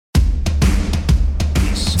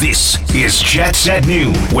This is Jets at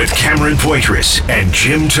Noon with Cameron Poitras and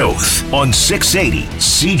Jim Toth on 680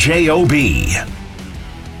 CJOB.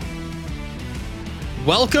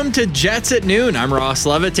 Welcome to Jets at Noon. I'm Ross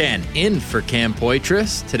Levitan, in for Cam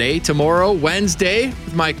Poitras. Today, tomorrow, Wednesday,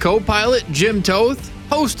 with my co-pilot, Jim Toth,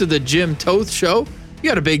 host of the Jim Toth Show. You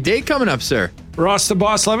got a big day coming up, sir. Ross the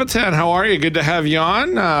Boss Levitan, how are you? Good to have you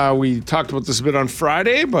on. We talked about this a bit on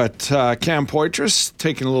Friday, but Cam Poitras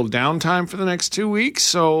taking a little downtime for the next 2 weeks,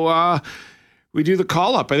 so we do the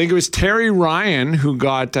call-up. I think it was Terry Ryan who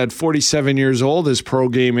got, at 47 years old, his pro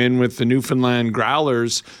game in with the Newfoundland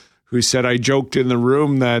Growlers, who said, I joked in the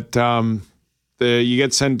room that you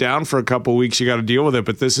get sent down for a couple of weeks, you got to deal with it,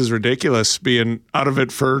 but this is ridiculous, being out of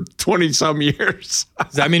it for 20-some years.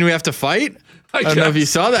 Does that mean we have to fight? I don't know if you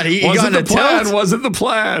saw that. He got in a tilt. Wasn't the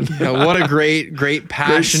plan. Yeah, what a great,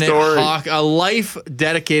 passionate a life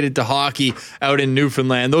dedicated to hockey out in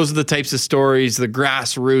Newfoundland. Those are the types of stories, the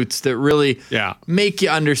grassroots, that really make you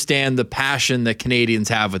understand the passion that Canadians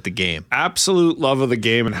have with the game. Absolute love of the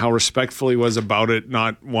game and how respectful he was about it,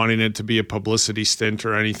 not wanting it to be a publicity stint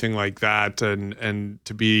or anything like that and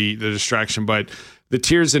to be the distraction. But the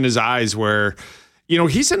tears in his eyes where,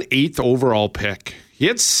 he's an 8th overall pick. He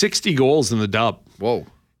had 60 goals in the dub. Whoa.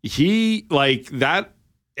 That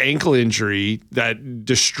ankle injury that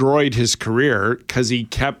destroyed his career because he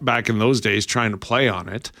kept, back in those days, trying to play on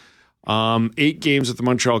it. 8 games with the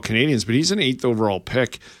Montreal Canadiens, but he's an 8th overall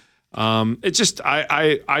pick. I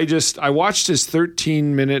watched his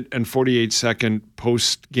 13-minute and 48-second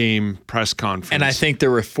post-game press conference. And I think there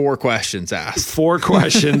were 4 questions asked. 4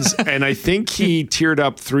 questions, and I think he teared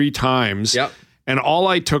up 3 times. Yep. And all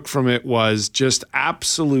I took from it was just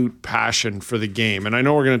absolute passion for the game. And I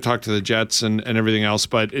know we're going to talk to the Jets and everything else,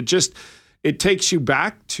 but it takes you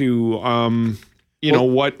back to,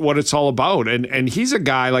 what it's all about. And he's a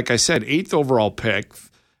guy, like I said, 8th overall pick,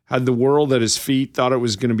 had the world at his feet, thought it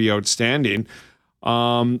was going to be outstanding.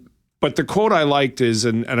 But the quote I liked is,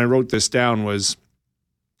 and I wrote this down, was,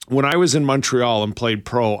 when I was in Montreal and played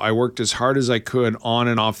pro, I worked as hard as I could on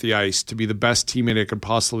and off the ice to be the best teammate I could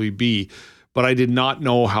possibly be. But I did not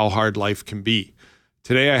know how hard life can be.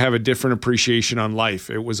 Today, I have a different appreciation on life.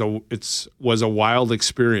 It was a wild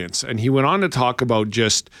experience. And he went on to talk about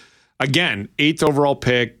just, again, 8th overall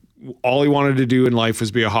pick. All he wanted to do in life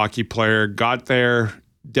was be a hockey player. Got there,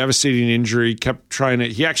 devastating injury,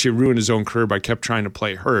 he actually ruined his own career by kept trying to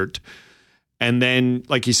play hurt. And then,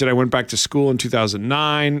 like he said, I went back to school in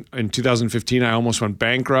 2009. In 2015, I almost went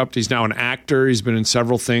bankrupt. He's now an actor. He's been in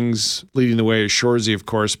several things, leading the way as Shoresy, of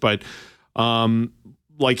course. But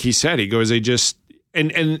like he said, he goes, and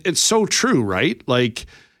it's so true, right? Like,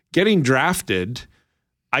 getting drafted,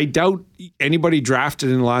 I doubt anybody drafted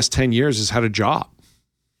in the last 10 years has had a job.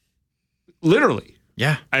 Literally.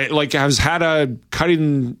 Yeah. I has had a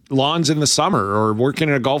cutting lawns in the summer or working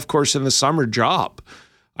at a golf course in the summer job.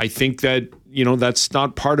 I think that, that's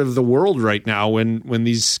not part of the world right now when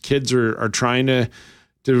these kids are trying to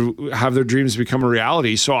have their dreams become a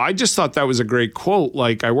reality. So I just thought that was a great quote.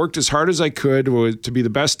 Like, I worked as hard as I could to be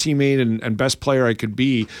the best teammate and best player I could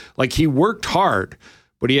be. Like, he worked hard,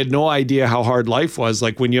 but he had no idea how hard life was,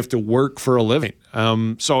 like when you have to work for a living.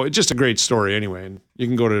 So it's just a great story anyway. And you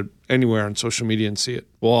can go to anywhere on social media and see it.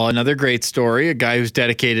 Well, another great story, a guy who's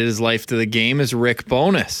dedicated his life to the game, is Rick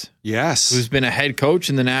Bowness. Yes. Who's been a head coach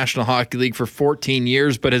in the National Hockey League for 14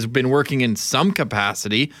 years, but has been working in some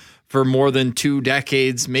capacity for more than 2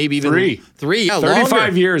 decades, maybe even 3. Yeah, 35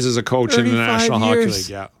 longer. Years as a coach in the National Hockey League.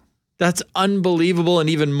 Yeah. That's unbelievable, and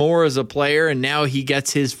even more as a player. And now he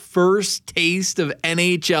gets his first taste of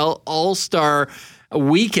NHL All-Star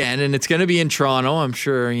weekend, and it's going to be in Toronto. I'm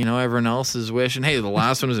sure, everyone else is wishing, hey, the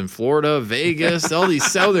last one was in Florida, Vegas, all these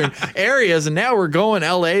southern areas, and now we're going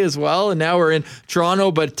LA as well, and now we're in Toronto,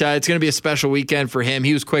 but it's going to be a special weekend for him.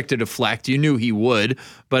 He was quick to deflect. You knew he would,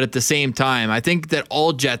 but at the same time, I think that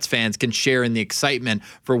all Jets fans can share in the excitement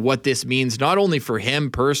for what this means, not only for him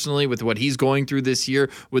personally with what he's going through this year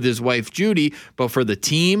with his wife, Judy, but for the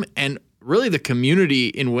team and really the community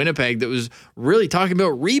in Winnipeg that was really talking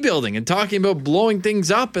about rebuilding and talking about blowing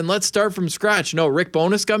things up and let's start from scratch. No, Rick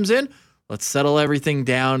Bowness comes in. Let's settle everything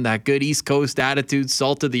down, that good East Coast attitude,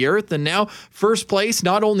 salt of the earth. And now first place,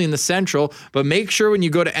 not only in the Central, but make sure when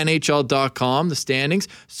you go to NHL.com, the standings,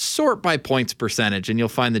 sort by points percentage, and you'll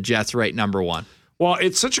find the Jets right number 1. Well,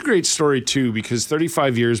 it's such a great story, too, because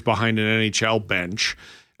 35 years behind an NHL bench,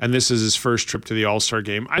 and this is his first trip to the All-Star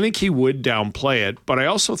game, I think he would downplay it. But I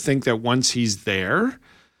also think that once he's there,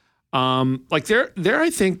 there I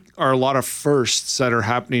think are a lot of firsts that are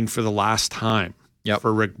happening for the last time.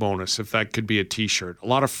 For Rick Bowness, if that could be a T-shirt. A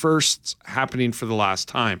lot of firsts happening for the last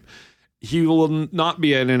time. he will not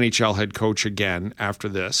be an NHL head coach again after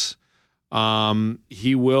this.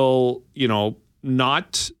 He will,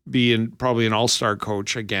 not be probably an all-star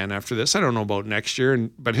coach again after this. I don't know about next year,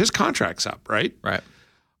 but his contract's up, right? Right.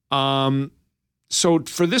 So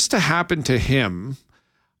for this to happen to him,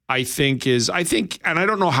 I think, and I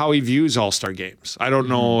don't know how he views all-star games. I don't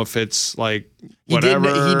know if it's like whatever.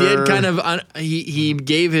 He did kind of, he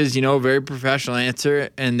gave his, very professional answer,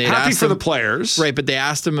 and they happy asked for him, the players. Right, but they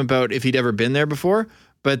asked him about if he'd ever been there before.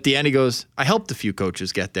 But at the end, he goes, I helped a few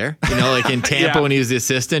coaches get there. Like in Tampa when he was the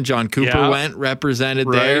assistant, John Cooper went, represented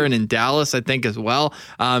there, and in Dallas, I think, as well.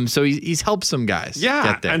 So he's helped some guys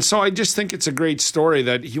get there. And so I just think it's a great story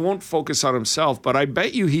that he won't focus on himself, but I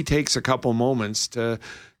bet you he takes a couple moments to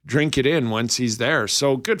drink it in once he's there.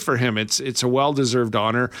 So good for him. It's a well-deserved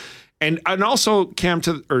honor. And also,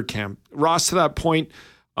 Ross, to that point,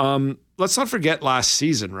 let's not forget last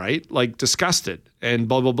season, right? Like disgusted and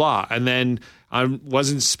blah, blah, blah. And then I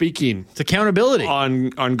wasn't speaking. It's accountability.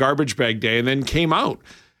 On garbage bag day and then came out.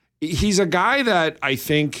 He's a guy that I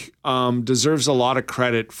think deserves a lot of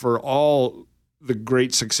credit for all the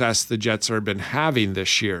great success the Jets have been having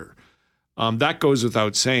this year. That goes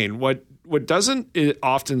without saying. What doesn't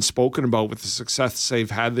often spoken about with the success they've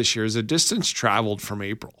had this year is the distance traveled from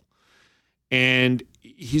April. And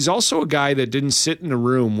he's also a guy that didn't sit in a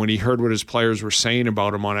room when he heard what his players were saying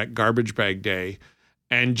about him on a garbage bag day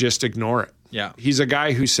and just ignore it. Yeah. He's a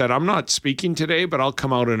guy who said, I'm not speaking today, but I'll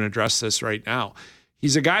come out and address this right now.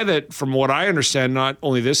 He's a guy that, from what I understand, not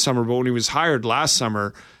only this summer, but when he was hired last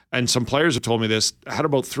summer, and some players have told me this, had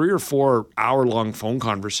about 3 or 4 hour-long phone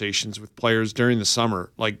conversations with players during the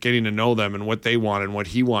summer, like getting to know them and what they want and what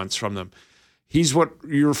he wants from them. He's what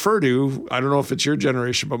you refer to, I don't know if it's your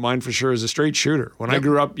generation, but mine for sure, is a straight shooter. When I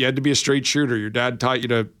grew up, you had to be a straight shooter. Your dad taught you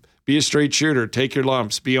to be a straight shooter, take your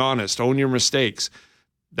lumps, be honest, own your mistakes.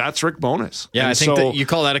 That's Rick Bowness. Yeah, I think that you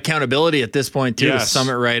call that accountability at this point, too, to sum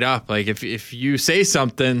it right up. Like, if you say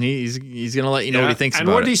something, he's going to let you know what he thinks about it.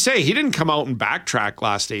 And what did he say? He didn't come out and backtrack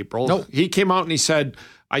last April. No. He came out and he said,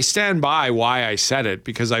 I stand by why I said it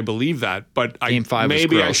because I believe that. But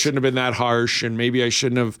maybe I shouldn't have been that harsh and maybe I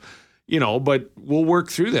shouldn't have, but we'll work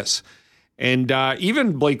through this. And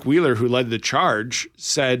even Blake Wheeler, who led the charge,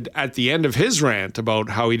 said at the end of his rant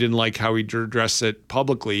about how he didn't like how he addressed it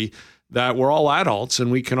publicly, that we're all adults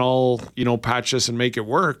and we can all, patch this and make it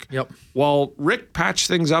work. Yep. Well, Rick patched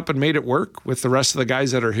things up and made it work with the rest of the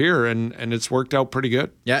guys that are here, and it's worked out pretty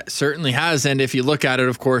good. Yeah, it certainly has. And if you look at it,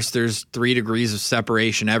 of course, there's 3 degrees of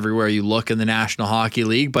separation everywhere you look in the National Hockey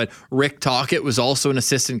League. But Rick Tocchet was also an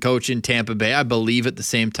assistant coach in Tampa Bay, I believe, at the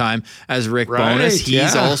same time as Rick Bowness.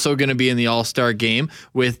 He's also going to be in the All-Star game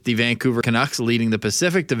with the Vancouver Canucks leading the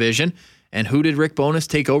Pacific Division. And who did Rick Bowness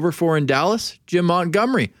take over for in Dallas? Jim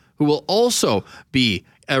Montgomery, who will also be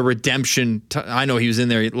a redemption. I know he was in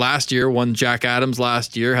there last year, won Jack Adams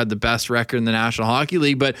last year, had the best record in the National Hockey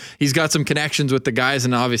League, but he's got some connections with the guys,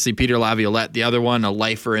 and obviously Peter Laviolette, the other one, a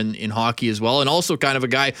lifer in hockey as well, and also kind of a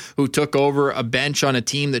guy who took over a bench on a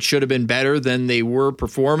team that should have been better than they were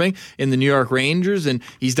performing in the New York Rangers, and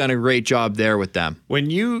he's done a great job there with them.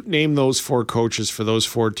 When you name those 4 coaches for those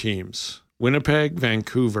 4 teams, Winnipeg,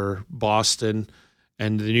 Vancouver, Boston,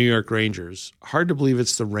 and the New York Rangers, hard to believe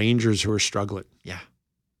it's the Rangers who are struggling. Yeah,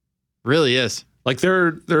 really is. Like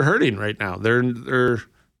they're hurting right now. They're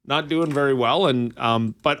not doing very well, and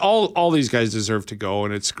but all these guys deserve to go,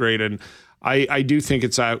 and it's great. And I do think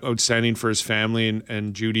it's outstanding for his family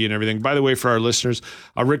and Judy and everything. By the way, for our listeners,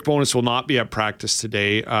 Rick Bowness will not be at practice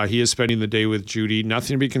today. He is spending the day with Judy.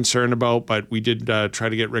 Nothing to be concerned about, but we did try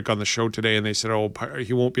to get Rick on the show today, and they said,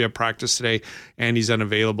 he won't be at practice today, and he's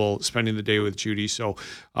unavailable, spending the day with Judy. So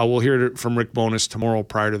we'll hear from Rick Bowness tomorrow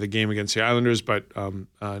prior to the game against the Islanders, but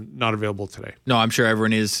not available today. No, I'm sure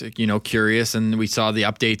everyone is, curious, and we saw the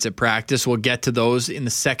updates at practice. We'll get to those in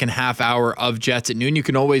the second half hour of Jets at Noon. You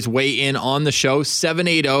can always weigh in on the show,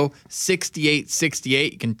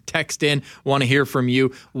 780-6868. You can text in, want to hear from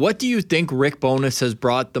you. What do you think Rick Bowness has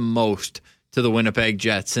brought the most to the Winnipeg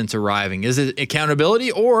Jets since arriving? Is it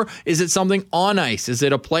accountability, or is it something on ice? Is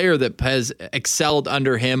it a player that has excelled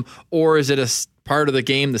under him, or is it a part of the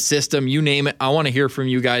game, the system, you name it? I want to hear from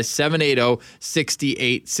you guys.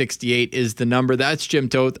 780-6868 is the number. That's Jim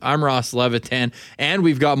Toth. I'm Ross Levitan, and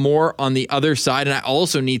we've got more on the other side, and I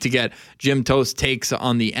also need to get Jim Toth's takes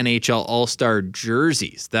on the NHL All-Star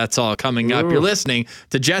jerseys. That's all coming up. You're listening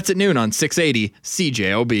to Jets at Noon on 680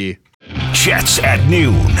 CJOB. Jets at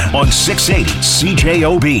Noon on 680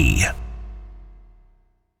 CJOB.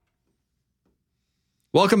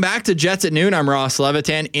 Welcome back to Jets at Noon. I'm Ross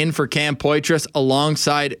Levitan, in for Cam Poitras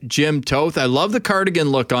alongside Jim Toth. I love the cardigan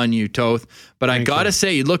look on you, Toth, but I got to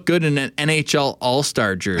say, you look good in an NHL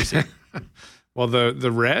All-Star jersey. Well,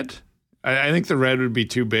 the red? I think the red would be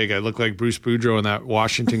too big. I look like Bruce Boudreau in that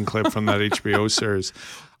Washington clip from that HBO series.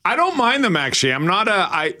 I don't mind them, actually.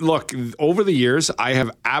 Look, over the years, I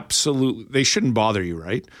have they shouldn't bother you,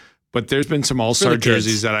 right? But there's been some All-Star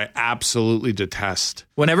jerseys that I absolutely detest.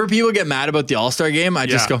 Whenever people get mad about the All-Star game, I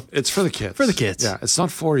just go, it's for the kids. For the kids. Yeah, it's not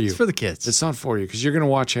for you. It's for the kids. It's not for you because you're going to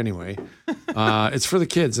watch anyway. It's for the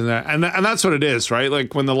kids. And that's what it is, right?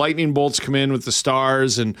 Like when the lightning bolts come in with the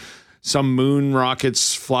stars and some moon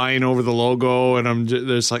rockets flying over the logo, and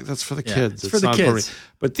there's like, that's for the kids. It's for the kids. For me.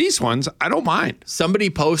 But these ones, I don't mind.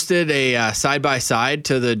 Somebody posted a side-by-side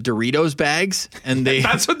to the Doritos bags, and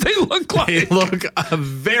that's what they look like. They look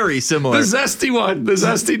very similar. The zesty one, the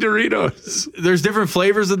zesty Doritos. There's different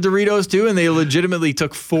flavors of Doritos, too, and they legitimately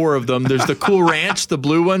took 4 of them. There's the Cool Ranch, the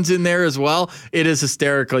blue one's in there as well. It is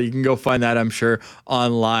hysterical. You can go find that, I'm sure,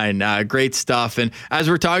 online. Great stuff. And as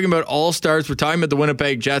we're talking about All-Stars, we're talking about the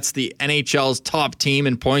Winnipeg Jets, the NHL's top team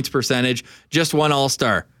in points percentage. Just one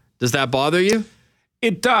All-Star. Does that bother you?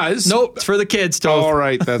 It does. Nope, it's for the kids, Toth. All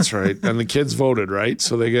right, that's right. And the kids voted, right?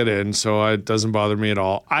 So they get in, so it doesn't bother me at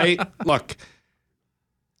all. Look,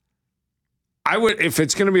 I would, if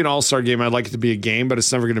it's going to be an all-star game, I'd like it to be a game, but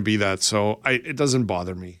it's never going to be that, so it doesn't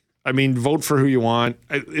bother me. I mean, vote for who you want.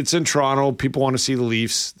 It's in Toronto. People want to see the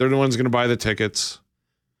Leafs. They're the ones going to buy the tickets.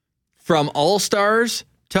 From all-stars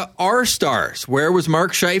to our stars. Where was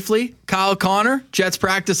Mark Scheifele? Kyle Connor? Jets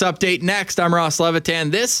practice update next. I'm Ross Levitan.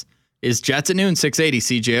 This is Jets at Noon,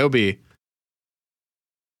 680 CJOB.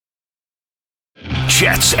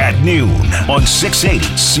 Jets at Noon on 680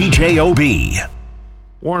 CJOB.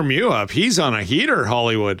 Warm you up. He's on a heater,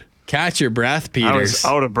 Hollywood. Catch your breath, Peters. I was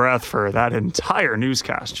out of breath for that entire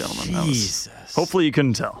newscast, gentlemen. Jesus. Hopefully you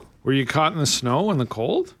couldn't tell. Were you caught in the snow and the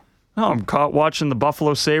cold? No, I'm caught watching the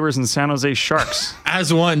Buffalo Sabres and San Jose Sharks.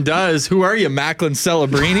 As one does. Who are you, Macklin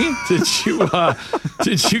Celebrini?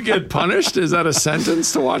 Did you get punished? Is that a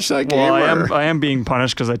sentence to watch that game? Well, I am being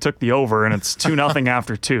punished because I took the over, and it's 2-0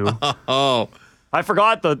 after 2. Oh. I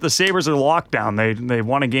forgot the Sabres are locked down. They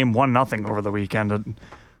won a game 1-0 over the weekend.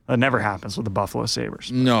 That never happens with the Buffalo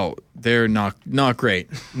Sabres. No, they're not great.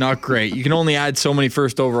 Not great. You can only add so many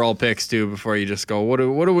first overall picks, too, before you just go, what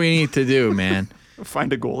do we need to do, man?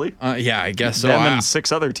 Find a goalie? Yeah, I guess so. Them and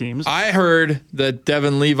 6 other teams. I heard that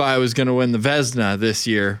Devin Levi was going to win the Vezina this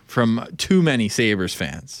year from too many Sabres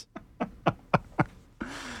fans.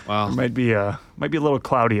 Wow. It might be a little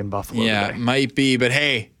cloudy in Buffalo today. Might be. But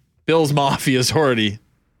hey, Bills Mafia's already,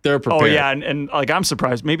 they're prepared. Oh, yeah, and like I'm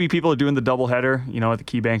surprised. Maybe people are doing the doubleheader, at the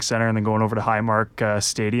KeyBank Center and then going over to Highmark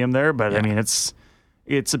Stadium there. But, I mean,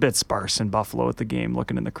 it's a bit sparse in Buffalo at the game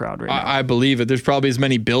looking in the crowd right now. I believe it. There's probably as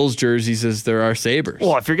many Bills jerseys as there are Sabres.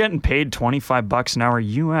 Well, if you're getting paid $25 an hour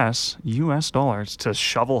US dollars to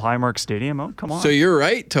shovel Highmark Stadium, oh, come on. So you're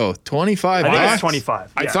right, Toth. 25 I think bucks. it's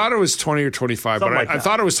 25. I thought it was 20 or 25, Something but like I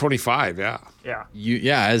thought it was 25, yeah.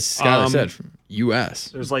 Yeah. As Skylar said, from US.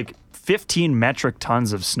 There's like 15 metric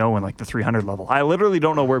tons of snow in like the 300 level. I literally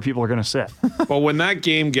don't know where people are going to sit. Well, when that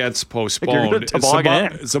game gets postponed,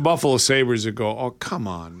 it's the Buffalo Sabres that go, oh, come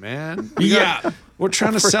on, man. We're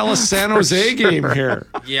trying to sell a San Jose game here.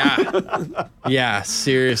 Yeah,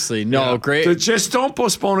 seriously. No, great. So just don't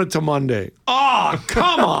postpone it to Monday. Oh,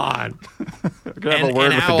 come on.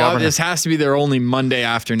 This has to be their only Monday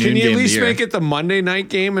afternoon game. Can you at least of the year. make it the Monday night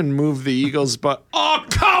game and move the Eagles? But oh,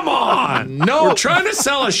 come on. No. We're trying to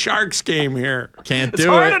sell a Sharks game here. Can't It's do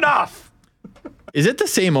hard it. enough. Is it the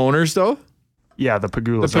same owners, though? Yeah, the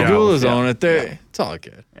Pagulas. The Pagulas own it. It's all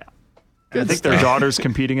good. Yeah. I think their daughter's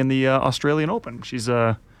competing in the Australian Open. She's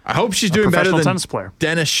I hope she's doing better than tennis player.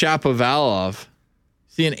 Denis Shapovalov.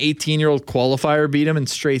 See an 18-year-old qualifier beat him in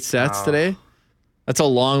straight sets today? That's a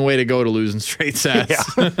long way to go to losing straight sets.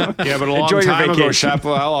 Yeah, but a long time ago,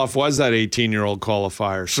 Shapovalov was that 18-year-old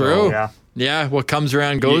qualifier. True. So Yeah, what comes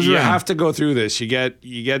around goes around. You have to go through this. You get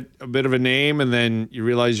a bit of a name, and then you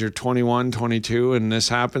realize you're 21, 22, and this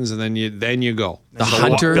happens, and then you go. The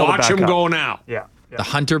hunter. Watch him go now. Yeah. The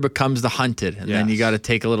hunter becomes the hunted, and then you got to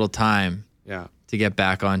take a little time to get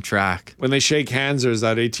back on track. When they shake hands, there's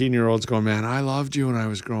that 18-year-old's going, man, I loved you when I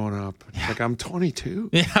was growing up. It's like, I'm 22.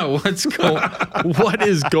 Yeah, what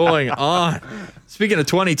is going on? Speaking of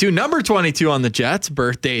 22, number 22 on the Jets,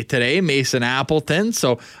 birthday today, Mason Appleton.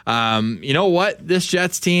 So, you know what? This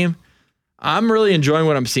Jets team, I'm really enjoying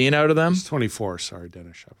what I'm seeing out of them. He's 24, sorry,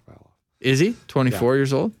 Denis Shapovalov. Is he? 24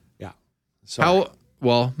 years old? Yeah. Sorry.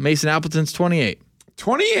 Mason Appleton's 28.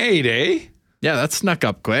 28, eh? Yeah, that snuck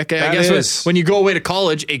up quick. I That guess is. when you go away to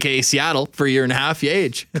college, aka Seattle, for a year and a half, you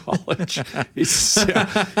age. College.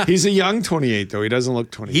 He's a young 28, though. He doesn't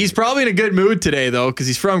look 28. He's probably in a good mood today, though, because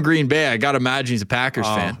he's from Green Bay. I got to imagine he's a Packers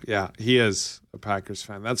fan. Yeah, he is a Packers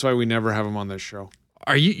fan. That's why we never have him on this show.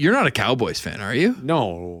 You're not a Cowboys fan, are you?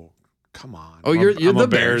 No, come on. Oh, you're I'm the a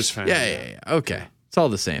Bears fan. Yeah. Okay. It's all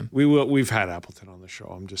the same. We've had Appleton on the show.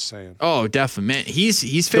 I'm just saying. Oh, definitely, man.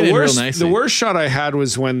 He's fitting real nicely. The worst shot I had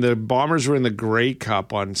was when the Bombers were in the Grey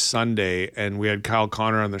Cup on Sunday, and we had Kyle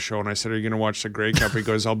Connor on the show, and I said, "Are you going to watch the Grey Cup?" He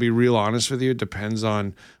goes, "I'll be real honest with you. It depends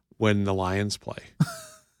on when the Lions play."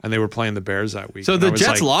 And they were playing the Bears that week. So the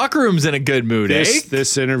Jets locker room's in a good mood, eh?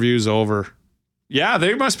 This interview's over. Yeah,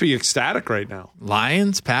 they must be ecstatic right now.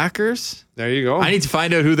 Lions, Packers. There you go. I need to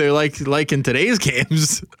find out who they like in today's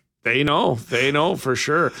games. They know for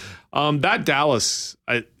sure. That Dallas,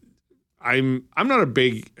 I'm not a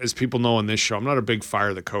big, as people know on this show, I'm not a big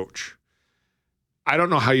fire the coach. I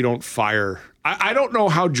don't know how you don't fire. I don't know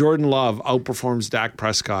how Jordan Love outperforms Dak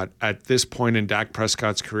Prescott at this point in Dak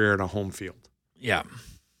Prescott's career in a home field. Yeah.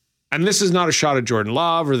 And this is not a shot at Jordan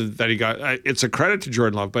Love or that he got. It's a credit to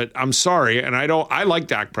Jordan Love, but I'm sorry, and I like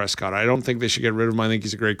Dak Prescott. I don't think they should get rid of him. I think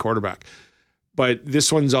he's a great quarterback. But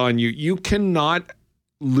this one's on you. You cannot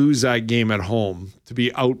lose that game at home to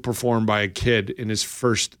be outperformed by a kid in his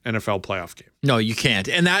first NFL playoff game. No, you can't.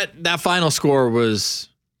 And that final score was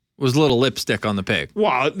a little lipstick on the pig.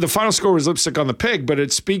 Well, the final score was lipstick on the pig, but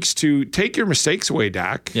it speaks to take your mistakes away,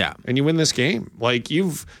 Dak. Yeah. And you win this game. Like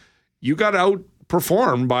you got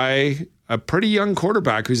outperformed by a pretty young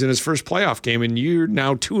quarterback who's in his first playoff game, and you're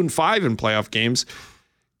now 2-5 in playoff games.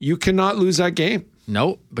 You cannot lose that game.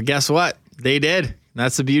 Nope. But guess what? They did.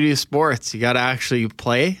 That's the beauty of sports. You got to actually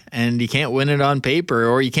play, and you can't win it on paper,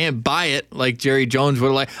 or you can't buy it like Jerry Jones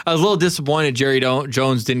would like. I was a little disappointed Jerry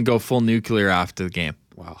Jones didn't go full nuclear after the game.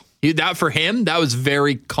 Wow. For him, that was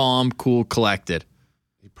very calm, cool, collected.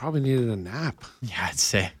 He probably needed a nap. Yeah, I'd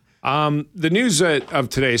say. The news of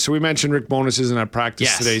today, so we mentioned Rick Bowness isn't at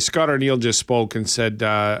practice today. Scott Arniel just spoke and said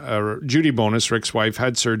Judy Bowness, Rick's wife,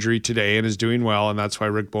 had surgery today and is doing well, and that's why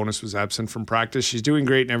Rick Bowness was absent from practice. She's doing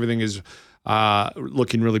great and everything is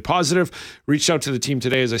looking really positive. Reached out to the team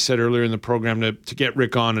today, as I said earlier in the program, to get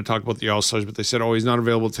Rick on and talk about the All-Stars, but they said, he's not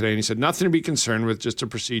available today. And he said, nothing to be concerned with, just a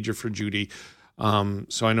procedure for Judy.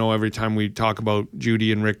 So I know every time we talk about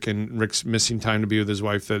Judy and Rick's missing time to be with his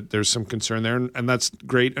wife, that there's some concern there, and that's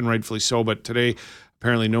great and rightfully so. But today,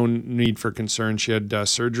 apparently no need for concern. She had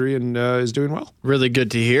surgery and is doing well. Really good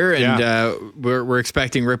to hear. And we're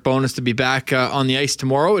expecting Rick Bowness to be back on the ice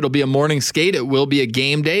tomorrow. It'll be a morning skate. It will be a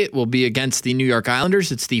game day. It will be against the New York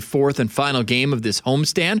Islanders. It's the fourth and final game of this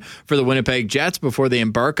homestand for the Winnipeg Jets before they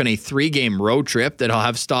embark on a 3-game road trip that'll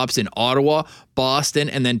have stops in Ottawa, Boston,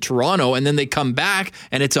 and then Toronto, and then they come back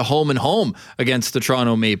and it's a home and home against the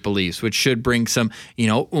Toronto Maple Leafs, which should bring some,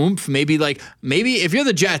 oomph. Maybe if you're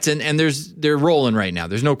the Jets and they're rolling right now,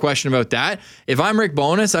 there's no question about that. If I'm Rick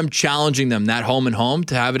Bowness, I'm challenging them that home and home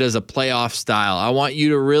to have it as a playoff style. I want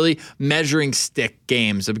you to really measuring stick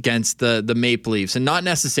games against the Maple Leafs, and not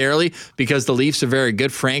necessarily because the Leafs are very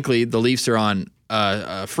good. Frankly, the Leafs are on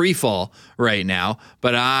free fall right now,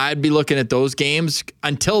 but I'd be looking at those games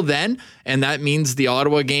until then, and that means the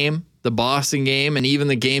Ottawa game, the Boston game, and even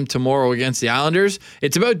the game tomorrow against the Islanders.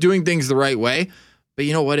 It's about doing things the right way, but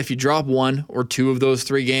you know what? If you drop one or two of those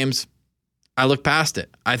 3 games, I look past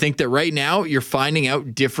it. I think that right now you're finding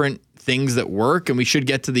out different things that work, and we should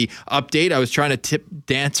get to the update. I was trying to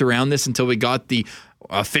dance around this until we got the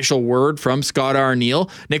official word from Scott Arniel.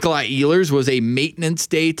 Nikolai Ehlers was a maintenance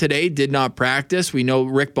day today, did not practice. We know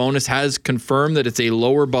Rick Bowness has confirmed that it's a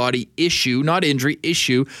lower body issue, not injury,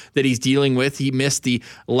 issue that he's dealing with. He missed the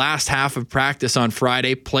last half of practice on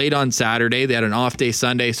Friday, played on Saturday. They had an off day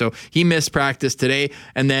Sunday, so he missed practice today.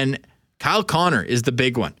 And then Kyle Connor is the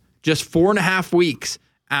big one. Just 4.5 weeks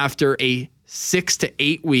after a 6 to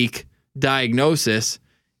 8 week diagnosis,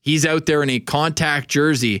 he's out there in a contact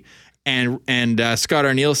jersey. And Scott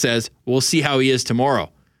Arniel says, we'll see how he is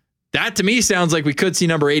tomorrow. That to me sounds like we could see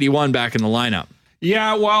number 81 back in the lineup.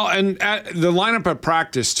 Yeah, well, and at the lineup at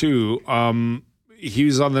practice too, he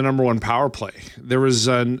was on the number 1 power play. There was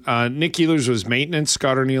Nick Ehlers was maintenance.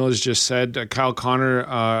 Scott Arniel has just said. Kyle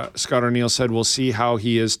Connor, Scott Arniel said, we'll see how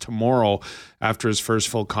he is tomorrow after his first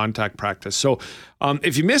full contact practice. So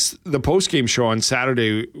if you missed the post-game show on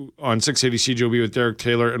Saturday on 680 CJOB with Derek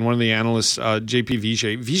Taylor and one of the analysts,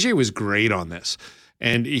 JP Vijay was great on this.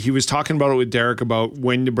 And he was talking about it with Derek about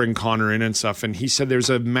when to bring Connor in and stuff. And he said there's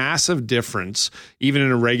a massive difference, even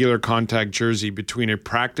in a regular contact jersey, between a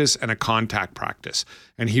practice and a contact practice.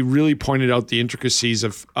 And he really pointed out the intricacies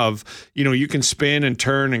of you can spin and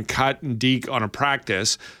turn and cut and deke on a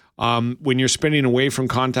practice. When you're spinning away from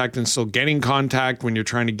contact and still getting contact, when you're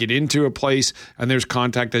trying to get into a place and there's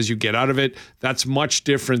contact as you get out of it, that's much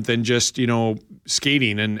different than just,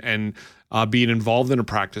 skating and being involved in a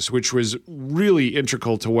practice, which was really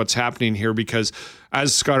integral to what's happening here because,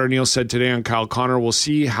 as Scott O'Neill said today on Kyle Connor, we'll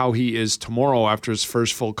see how he is tomorrow after his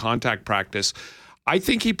first full contact practice. I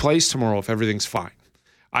think he plays tomorrow if everything's fine.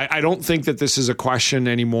 I don't think that this is a question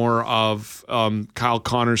anymore of Kyle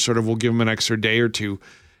Connor sort of will give him an extra day or two.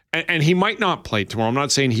 And he might not play tomorrow. I'm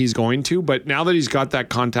not saying he's going to, but now that he's got that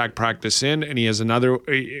contact practice in and he has another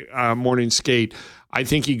morning skate, I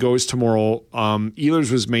think he goes tomorrow.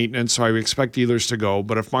 Ehlers was maintenance, so I would expect Ehlers to go.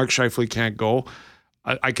 But if Mark Scheifele can't go,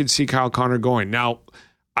 I could see Kyle Connor going. Now,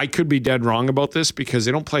 I could be dead wrong about this because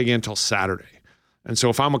they don't play again until Saturday. And so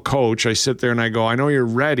if I'm a coach, I sit there and I go, I know you're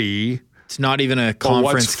ready. It's not even a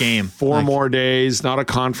conference game. 4 more days, not a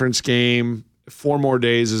conference game. 4 more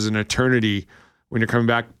days is an eternity when you're coming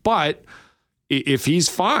back. But if he's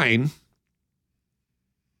fine,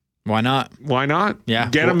 why not? Why not? Yeah.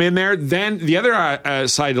 Get him in there. Then the other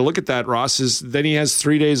side to look at that, Ross, is then he has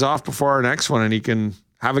 3 days off before our next one and he can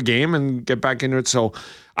have a game and get back into it. So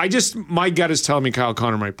my gut is telling me Kyle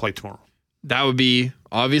Connor might play tomorrow. That would be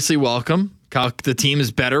obviously welcome. The team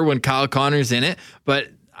is better when Kyle Connor's in it, but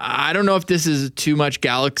I don't know if this is too much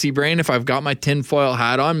galaxy brain. If I've got my tinfoil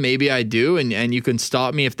hat on, maybe I do, and you can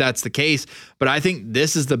stop me if that's the case. But I think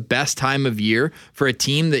this is the best time of year for a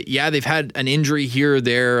team that, they've had an injury here or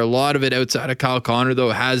there. A lot of it outside of Kyle Connor, though,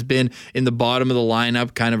 has been in the bottom of the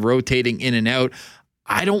lineup, kind of rotating in and out.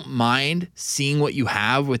 I don't mind seeing what you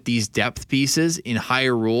have with these depth pieces in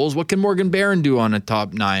higher roles. What can Morgan Barron do on a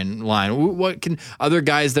top 9 line? What can other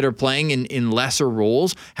guys that are playing in lesser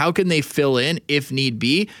roles, how can they fill in if need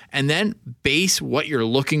be? And then base what you're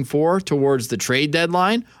looking for towards the trade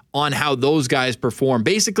deadline on how those guys perform.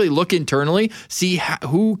 Basically, look internally, see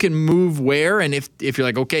who can move where, and if you're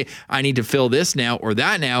like, okay, I need to fill this now or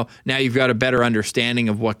that now you've got a better understanding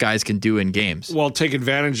of what guys can do in games. Well, take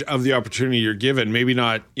advantage of the opportunity you're given. Maybe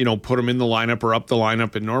not, put them in the lineup or up the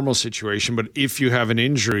lineup in normal situation, but if you have an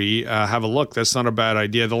injury, have a look. That's not a bad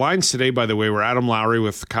idea. The lines today, by the way, were Adam Lowry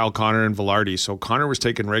with Kyle Connor and Velarde. So Connor was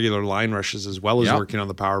taking regular line rushes as well as working on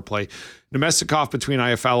the power play. Nemestikov between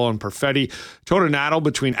Iafallo and Perfetti. Toninato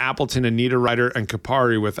between Appleton and Niederreiter, and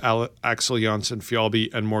Kapari with Axel Janssen,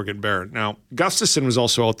 Fjallby, and Morgan Barron. Now, Gustafsson was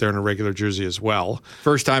also out there in a regular jersey as well.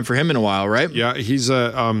 First time for him in a while, right? Yeah, he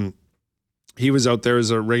was out there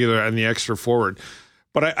as a regular and the extra forward.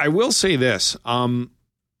 But I will say this.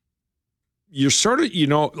 You're sort of,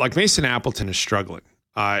 like Mason Appleton is struggling.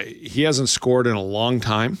 He hasn't scored in a long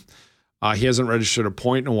time. He hasn't registered a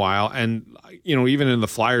point in a while. And, even in the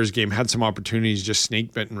Flyers game, had some opportunities just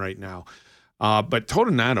snake bitten right now. But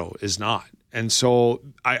Toninato is not. And so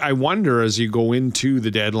I wonder as you go into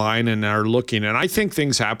the deadline and are looking, and I think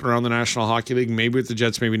things happen around the National Hockey League, maybe with the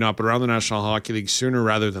Jets, maybe not, but around the National Hockey League sooner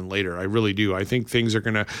rather than later. I really do. I think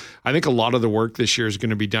I think a lot of the work this year is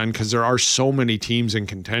going to be done because there are so many teams in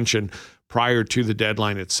contention prior to the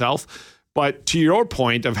deadline itself. But to your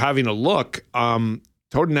point of having a look,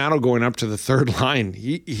 Toninato going up to the third line,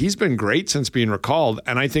 he's been great since being recalled,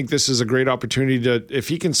 and I think this is a great opportunity to, if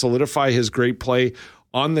he can solidify his great play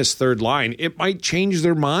on this third line, it might change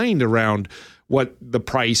their mind around what the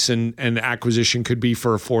price and acquisition could be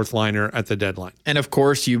for a fourth liner at the deadline. And of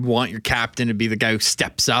course, you want your captain to be the guy who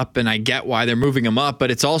steps up, and I get why they're moving him up,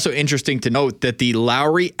 but it's also interesting to note that the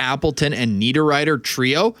Lowry, Appleton, and Niederreiter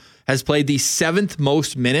trio has played the 7th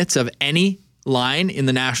most minutes of any line in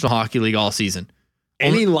the National Hockey League all season.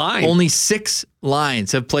 Only 6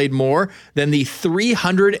 lines have played more than the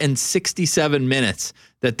 367 minutes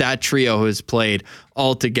that trio has played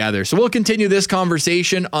altogether. So we'll continue this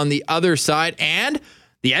conversation on the other side. And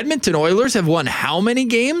the Edmonton Oilers have won how many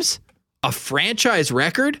games? A franchise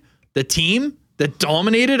record? The team that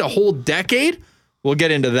dominated a whole decade? We'll get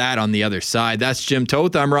into that on the other side. That's Jim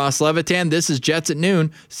Toth. I'm Ross Levitan. This is Jets at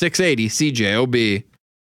Noon, 680 CJOB.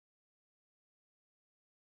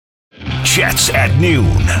 Jets at Noon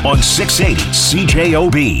on 680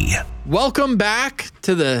 CJOB. Welcome back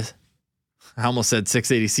to I almost said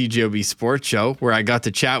 680 CJOB Sports Show, where I got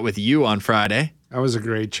to chat with you on Friday. That was a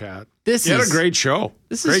great chat. You had a great show.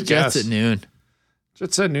 This great is Jets at Noon.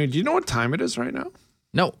 Jets at Noon. Do you know what time it is right now?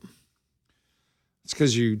 No. It's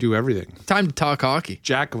because you do everything. Time to talk hockey.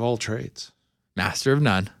 Jack of all trades. Master of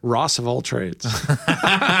none. Ross of all trades.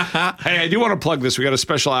 Hey, I do want to plug this. We got a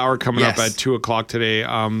special hour coming up at 2:00 today.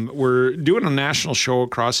 We're doing a national show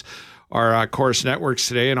across our Chorus networks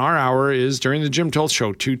today, and our hour is during the Jim Toth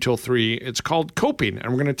Show, 2 till 3. It's called Coping,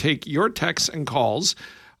 and we're going to take your texts and calls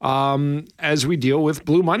as we deal with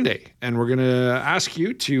Blue Monday. And we're going to ask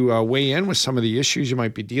you to weigh in with some of the issues you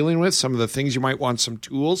might be dealing with, some of the things you might want some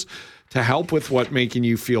tools to help with what making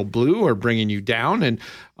you feel blue or bringing you down. And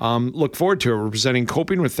look forward to it. We're presenting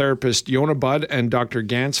Coping with therapist Yona Budd and Dr.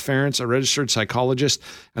 Gans Ference, a registered psychologist,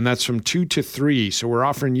 and that's from 2 to 3. So we're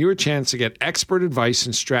offering you a chance to get expert advice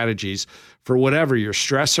and strategies for whatever your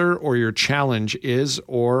stressor or your challenge is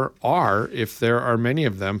or are, if there are many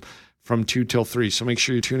of them, from 2 till 3. So make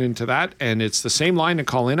sure you tune into that. And it's the same line to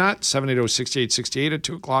call in at, 780-6868 at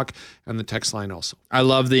 2 o'clock, and the text line also. I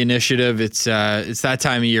love the initiative. It's that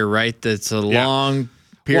time of year, right? That's a long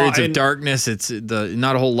periods of darkness. It's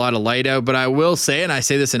not a whole lot of light out. But I will say, and I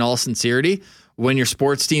say this in all sincerity, when your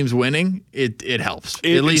sports team's winning, it helps.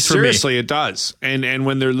 At least for me. Seriously, it does. And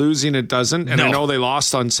when they're losing, it doesn't. And I know they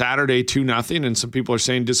lost on Saturday 2-0, and some people are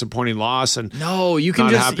saying disappointing loss. And no, you can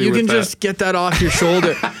just get that off your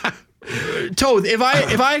shoulder. Toth, if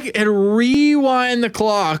I had rewind the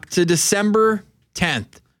clock to December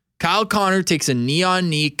 10th, Kyle Connor takes a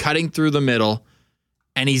knee-on-knee, cutting through the middle,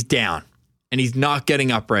 and he's down, and he's not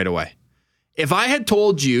getting up right away. If I had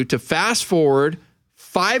told you to fast forward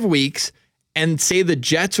 5 weeks and say the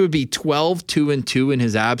Jets would be 12-2-2 in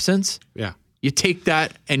his absence, you take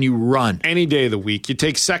that and you run. Any day of the week. You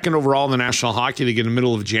take second overall in the National Hockey League in the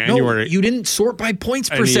middle of January. No, you didn't sort by points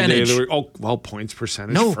percentage. Points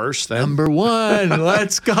percentage first then. Number one.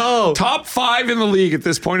 Let's go. Top 5 in the league at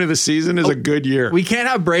this point of the season is a good year. We can't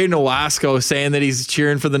have Braden Owasco saying that he's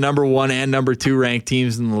cheering for the number 1 and number 2 ranked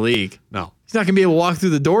teams in the league. No. He's not going to be able to walk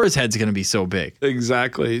through the door. His head's going to be so big.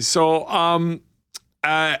 Exactly. So,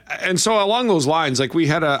 and so along those lines, like we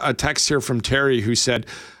had a text here from Terry who said,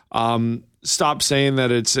 stop saying that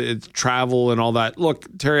it's travel and all that. Look,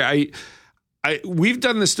 Terry, we've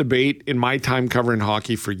done this debate in my time covering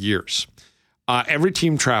hockey for years. Every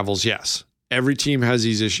team travels, yes. Every team has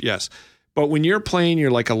these issues, yes. But when you're playing your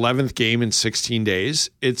 11th game in 16 days,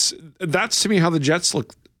 that's to me how the Jets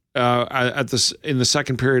look in the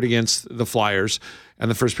second period against the Flyers and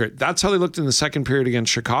the first period. That's how they looked in the second period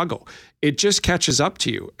against Chicago. It just catches up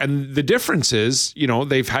to you. And the difference is,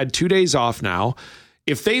 they've had 2 days off now.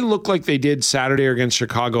 If they look like they did Saturday against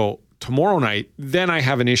Chicago tomorrow night, then I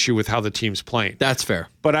have an issue with how the team's playing. That's fair.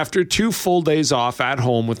 But after 2 full days off at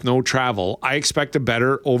home with no travel, I expect a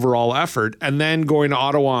better overall effort. And then going to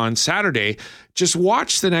Ottawa on Saturday, just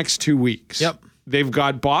watch the next 2 weeks. Yep. They've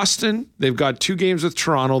got Boston. They've got 2 games with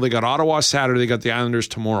Toronto. They got Ottawa Saturday. They got the Islanders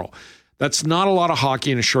tomorrow. That's not a lot of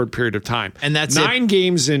hockey in a short period of time. And that's 9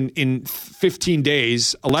 games in 15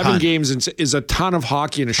 days, 11 games is a ton of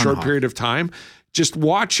hockey in a short period of time. Just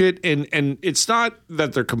watch it, and it's not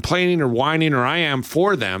that they're complaining or whining or I am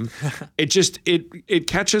for them. It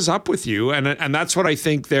catches up with you, and that's what I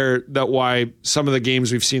think why some of the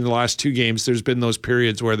games we've seen the last 2 games, there's been those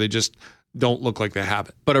periods where they just don't look like they have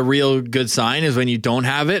it. But a real good sign is when you don't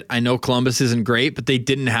have it. I know Columbus isn't great, but they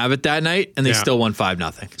didn't have it that night, and they still won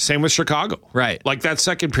 5-0. Same with Chicago. Right. Like that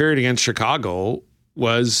second period against Chicago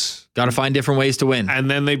was... Got to find different ways to win.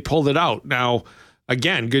 And then they pulled it out. Now...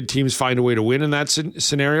 Again, good teams find a way to win in that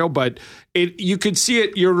scenario, but you could see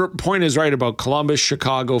it. Your point is right about Columbus,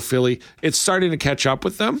 Chicago, Philly. It's starting to catch up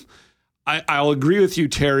with them. I'll agree with you,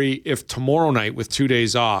 Terry, if tomorrow night with 2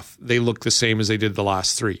 days off, they look the same as they did the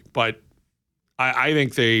last 3. But I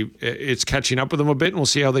think it's catching up with them a bit, and we'll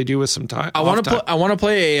see how they do with some time. I want to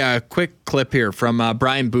play a quick clip here from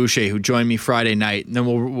Brian Boucher, who joined me Friday night, and then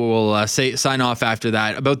we'll sign off after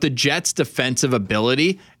that about the Jets' defensive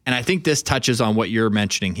ability. And I think this touches on what you're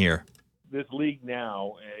mentioning here. This league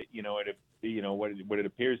now, what it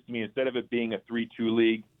appears to me, instead of it being a 3-2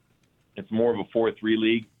 league, it's more of a 4-3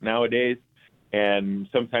 league nowadays, and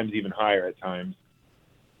sometimes even higher at times.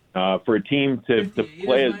 For a team to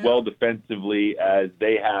play as well defensively as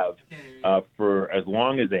they have for as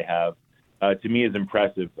long as they have, to me is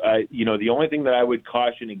impressive. The only thing that I would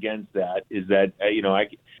caution against that is that,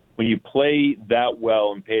 when you play that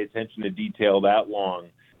well and pay attention to detail that long,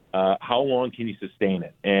 how long can you sustain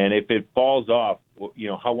it? And if it falls off,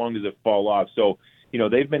 how long does it fall off? So,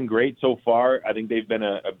 they've been great so far. I think they've been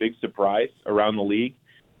a big surprise around the league.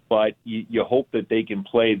 But you hope that they can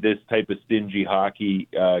play this type of stingy hockey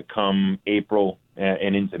come April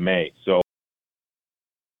and into May. So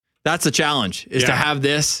that's the challenge, is to have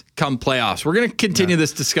this come playoffs. We're going to continue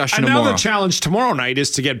this discussion tomorrow. Now the challenge tomorrow night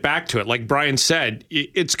is to get back to it. Like Brian said,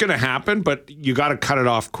 it's going to happen, but you got to cut it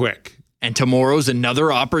off quick. And tomorrow's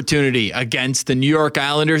another opportunity against the New York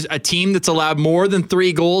Islanders, a team that's allowed more than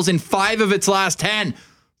 3 goals in 5 of its last 10.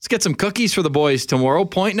 Let's get some cookies for the boys tomorrow.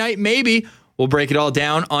 Point night, maybe. We'll break it all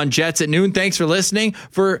down on Jets at Noon. Thanks for listening.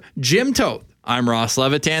 For Jim Toth, I'm Ross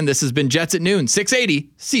Levitan. This has been Jets at Noon,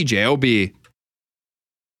 680 CJOB.